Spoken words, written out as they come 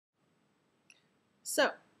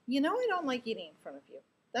So, I don't like eating in front of you.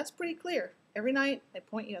 That's pretty clear. Every night I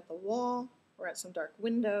point you at the wall, or at some dark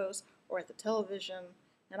windows, or at the television,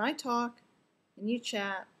 and I talk, and you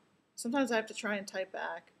chat. Sometimes I have to try and type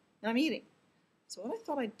back, and I'm eating. So, what I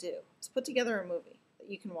thought I'd do is put together a movie that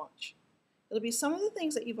you can watch. It'll be some of the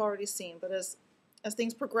things that you've already seen, but as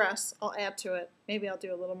things progress, I'll add to it. Maybe I'll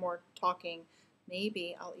do a little more talking.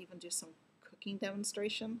 Maybe I'll even do some cooking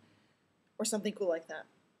demonstration or something cool like that.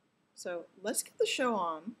 So let's get the show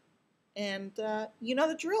on. And you know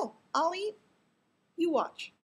the drill. I'll eat, you watch.